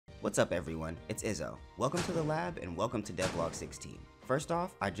What's up everyone, it's Izzo. Welcome to the lab and welcome to Devlog 16. First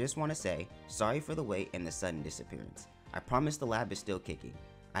off, I just want to say, sorry for the wait and the sudden disappearance. I promise the lab is still kicking.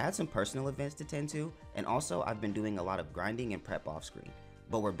 I had some personal events to tend to, and also I've been doing a lot of grinding and prep off screen.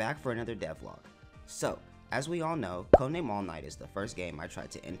 But we're back for another devlog. So, as we all know, Codename All Night is the first game I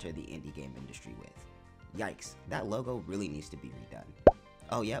tried to enter the indie game industry with. Yikes, that logo really needs to be redone.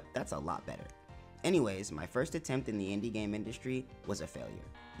 Oh yep, that's a lot better. Anyways, my first attempt in the indie game industry was a failure.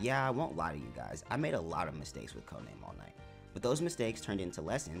 Yeah, I won't lie to you guys, I made a lot of mistakes with Codename All Night. But those mistakes turned into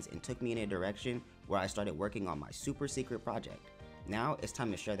lessons and took me in a direction where I started working on my super secret project. Now, it's time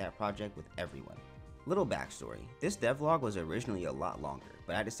to share that project with everyone. Little backstory, this devlog was originally a lot longer,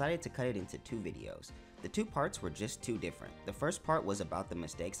 but I decided to cut it into two videos. The two parts were just too different. The first part was about the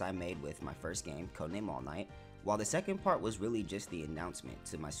mistakes I made with my first game, Codename All Night, while the second part was really just the announcement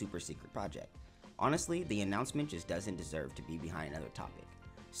to my super secret project. Honestly, the announcement just doesn't deserve to be behind another topic.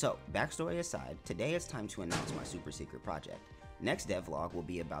 So, backstory aside, today it's time to announce my super secret project. Next devlog will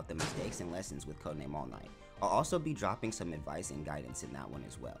be about the mistakes and lessons with Codename All Night. I'll also be dropping some advice and guidance in that one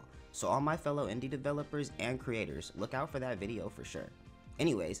as well. So all my fellow indie developers and creators, look out for that video for sure.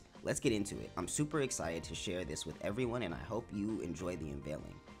 Anyways, let's get into it. I'm super excited to share this with everyone and I hope you enjoy the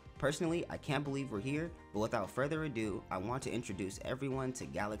unveiling. Personally, I can't believe we're here, but without further ado, I want to introduce everyone to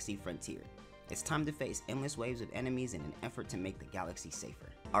Galaxy Frontier. It's time to face endless waves of enemies in an effort to make the galaxy safer.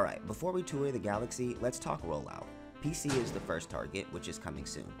 Alright, before we tour the galaxy, let's talk rollout. PC is the first target, which is coming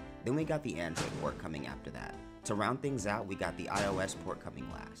soon. Then we got the Android port coming after that. To round things out, we got the iOS port coming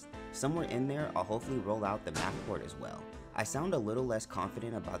last. Somewhere in there, I'll hopefully roll out the Mac port as well. I sound a little less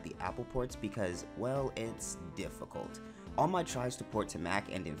confident about the Apple ports because, well, it's difficult. All my tries to port to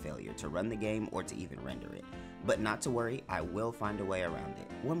Mac end in failure to run the game or to even render it. But not to worry, I will find a way around it.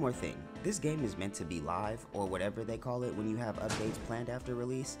 One more thing, this game is meant to be live, or whatever they call it when you have updates planned after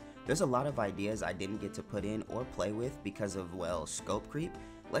release. There's a lot of ideas I didn't get to put in or play with because of, well, scope creep.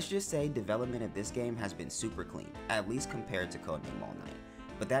 Let's just say development of this game has been super clean, at least compared to Codename All Night.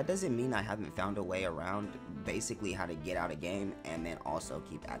 But that doesn't mean I haven't found a way around basically how to get out a game and then also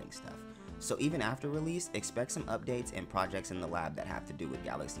keep adding stuff. So even after release, expect some updates and projects in the lab that have to do with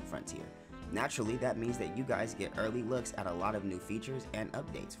Galaxy Frontier. Naturally, that means that you guys get early looks at a lot of new features and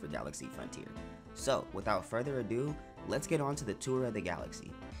updates for Galaxy Frontier. So, without further ado, let's get on to the tour of the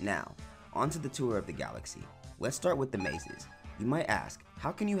galaxy. Now, onto the tour of the galaxy. Let's start with the mazes. You might ask,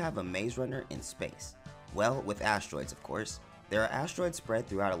 how can you have a maze runner in space? Well, with asteroids of course. There are asteroids spread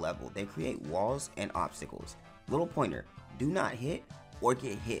throughout a level. They create walls and obstacles. Little pointer, do not hit or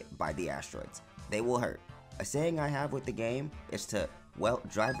get hit by the asteroids. They will hurt. A saying I have with the game is to, well,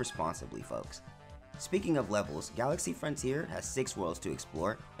 drive responsibly, folks. Speaking of levels, Galaxy Frontier has 6 worlds to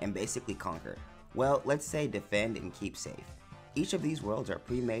explore and basically conquer. Well, let's say defend and keep safe. Each of these worlds are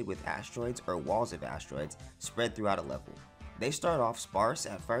pre-made with asteroids or walls of asteroids spread throughout a level. They start off sparse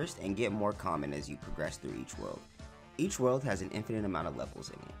at first and get more common as you progress through each world. Each world has an infinite amount of levels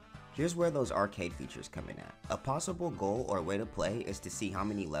in it. Here's where those arcade features come in at. A possible goal or way to play is to see how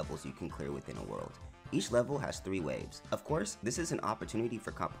many levels you can clear within a world. Each level has 3 waves. Of course, this is an opportunity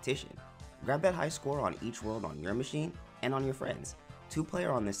for competition. Grab that high score on each world on your machine and on your friends.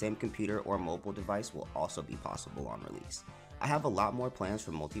 2-player on the same computer or mobile device will also be possible on release. I have a lot more plans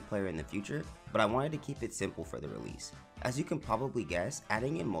for multiplayer in the future, but I wanted to keep it simple for the release. As you can probably guess,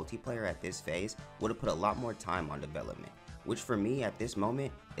 adding in multiplayer at this phase would have put a lot more time on development, which for me at this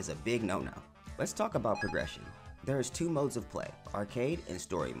moment is a big no-no. Let's talk about progression. There is 2 modes of play, arcade and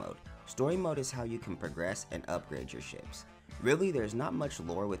story mode. Story mode is how you can progress and upgrade your ships. Really, there's not much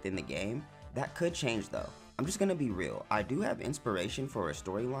lore within the game. That could change though. I'm just gonna be real, I do have inspiration for a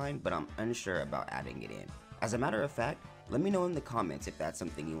storyline, but I'm unsure about adding it in. As a matter of fact, let me know in the comments if that's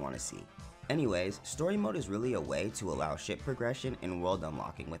something you want to see. Anyways, story mode is really a way to allow ship progression and world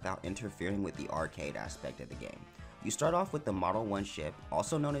unlocking without interfering with the arcade aspect of the game. You start off with the Model 1 ship,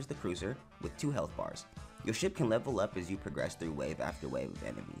 also known as the Cruiser, with 2 health bars. Your ship can level up as you progress through wave after wave of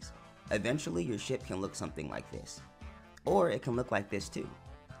enemies. Eventually, your ship can look something like this. Or it can look like this too.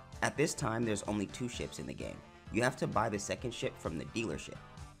 At this time, there's only 2 ships in the game. You have to buy the second ship from the dealership.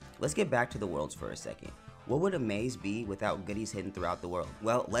 Let's get back to the worlds for a second. What would a maze be without goodies hidden throughout the world?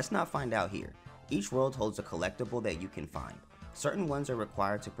 Well, let's not find out here. Each world holds a collectible that you can find. Certain ones are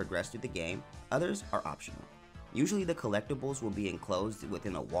required to progress through the game, others are optional. Usually the collectibles will be enclosed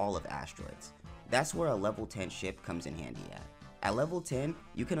within a wall of asteroids. That's where a level 10 ship comes in handy at. At level 10,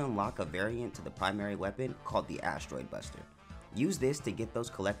 you can unlock a variant to the primary weapon called the Asteroid Buster. Use this to get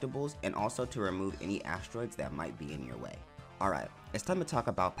those collectibles and also to remove any asteroids that might be in your way. Alright, it's time to talk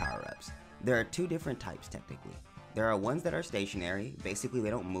about power-ups. There are 2 different types technically. There are ones that are stationary, basically they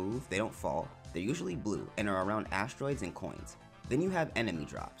don't move, they don't fall, they're usually blue and are around asteroids and coins. Then you have enemy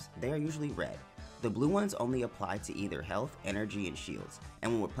drops, they are usually red. The blue ones only apply to either health, energy, and shields,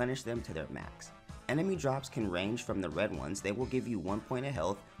 and will replenish them to their max. Enemy drops can range from the red ones, they will give you 1 point of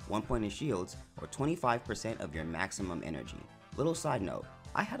health, 1 point of shields, or 25% of your maximum energy. Little side note,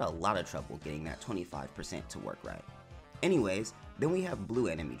 I had a lot of trouble getting that 25% to work right. Anyways, then we have blue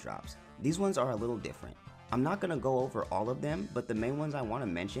enemy drops. These ones are a little different. I'm not going to go over all of them, but the main ones I want to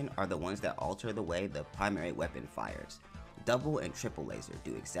mention are the ones that alter the way the primary weapon fires. Double and triple laser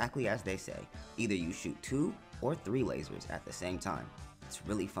do exactly as they say. Either you shoot 2 or 3 lasers at the same time. It's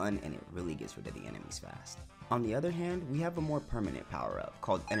really fun and it really gets rid of the enemies fast. On the other hand, we have a more permanent power-up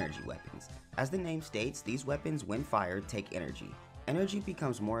called energy weapons. As the name states, these weapons when fired take energy. Energy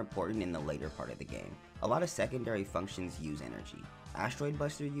becomes more important in the later part of the game. A lot of secondary functions use energy. Asteroid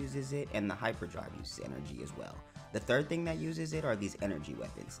Buster uses it, and the Hyperdrive uses energy as well. The third thing that uses it are these energy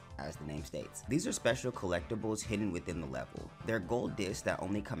weapons, as the name states. These are special collectibles hidden within the level. They're gold discs that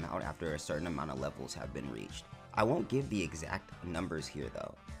only come out after a certain amount of levels have been reached. I won't give the exact numbers here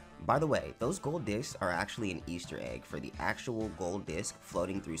though. By the way, those gold discs are actually an Easter egg for the actual gold disc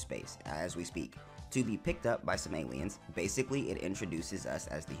floating through space as we speak, to be picked up by some aliens. Basically, it introduces us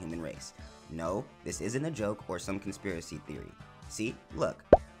as the human race. No, this isn't a joke or some conspiracy theory. See? Look.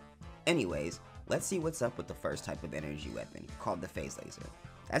 Anyways, let's see what's up with the first type of energy weapon, called the phase laser.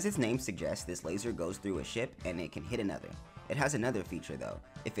 As its name suggests, this laser goes through a ship and it can hit another. It has another feature though.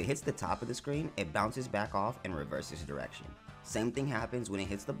 If it hits the top of the screen, it bounces back off and reverses direction. Same thing happens when it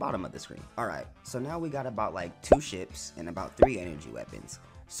hits the bottom of the screen. Alright, so now we got about like 2 ships and about 3 energy weapons.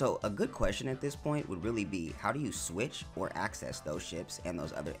 So a good question at this point would really be, how do you switch or access those ships and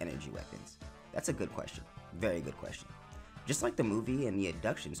those other energy weapons? That's a good question. Very good question. Just like the movie and the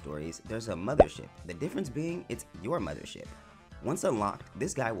abduction stories, there's a mothership. The difference being, it's your mothership. Once unlocked,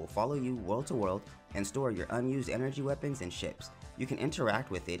 this guy will follow you world to world and store your unused energy weapons and ships. You can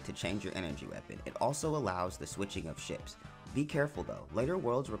interact with it to change your energy weapon. It also allows the switching of ships. Be careful though, later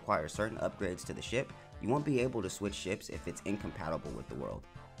worlds require certain upgrades to the ship. You won't be able to switch ships if it's incompatible with the world.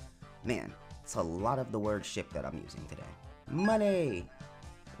 Man, it's a lot of the word ship that I'm using today. Money!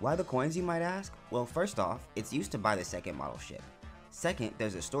 Why the coins, you might ask? Well, first off, it's used to buy the second model ship. Second,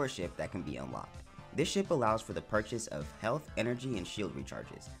 there's a store ship that can be unlocked. This ship allows for the purchase of health, energy, and shield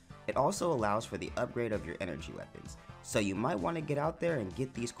recharges. It also allows for the upgrade of your energy weapons. So you might want to get out there and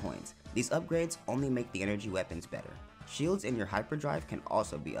get these coins. These upgrades only make the energy weapons better. Shields in your hyperdrive can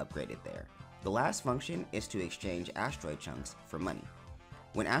also be upgraded there. The last function is to exchange asteroid chunks for money.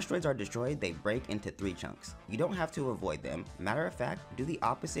 When asteroids are destroyed, they break into 3 chunks. You don't have to avoid them. Matter of fact, do the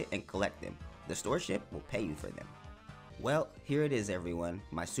opposite and collect them. The store ship will pay you for them. Well, here it is everyone,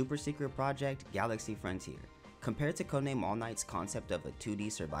 my super secret project, Galaxy Frontier. Compared to Codename All Night's concept of a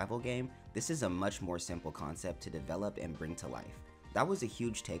 2D survival game, this is a much more simple concept to develop and bring to life. That was a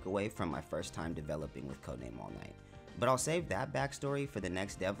huge takeaway from my first time developing with Codename All Night. But I'll save that backstory for the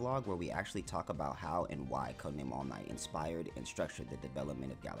next devlog where we actually talk about how and why Codename All Night inspired and structured the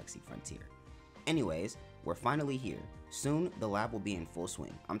development of Galaxy Frontier. Anyways, we're finally here. Soon, the lab will be in full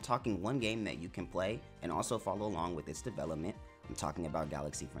swing. I'm talking one game that you can play and also follow along with its development. I'm talking about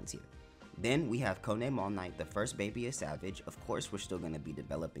Galaxy Frontier. Then we have Codename All Night, the first baby of Savage. Of course, we're still going to be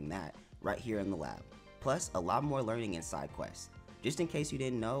developing that right here in the lab. Plus, a lot more learning and side quests. Just in case you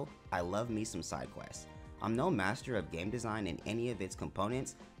didn't know, I love me some side quests. I'm no master of game design in any of its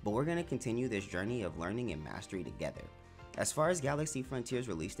components, but we're going to continue this journey of learning and mastery together. As far as Galaxy Frontier's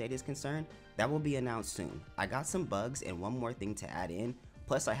release date is concerned, that will be announced soon. I got some bugs and one more thing to add in,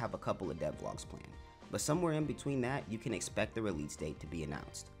 plus I have a couple of devlogs planned. But somewhere in between that, you can expect the release date to be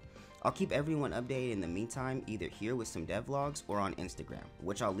announced. I'll keep everyone updated in the meantime, either here with some devlogs or on Instagram,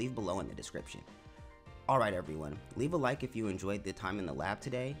 which I'll leave below in the description. Alright everyone, leave a like if you enjoyed the time in the lab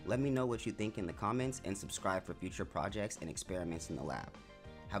today, let me know what you think in the comments, and subscribe for future projects and experiments in the lab.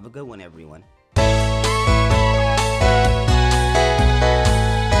 Have a good one everyone.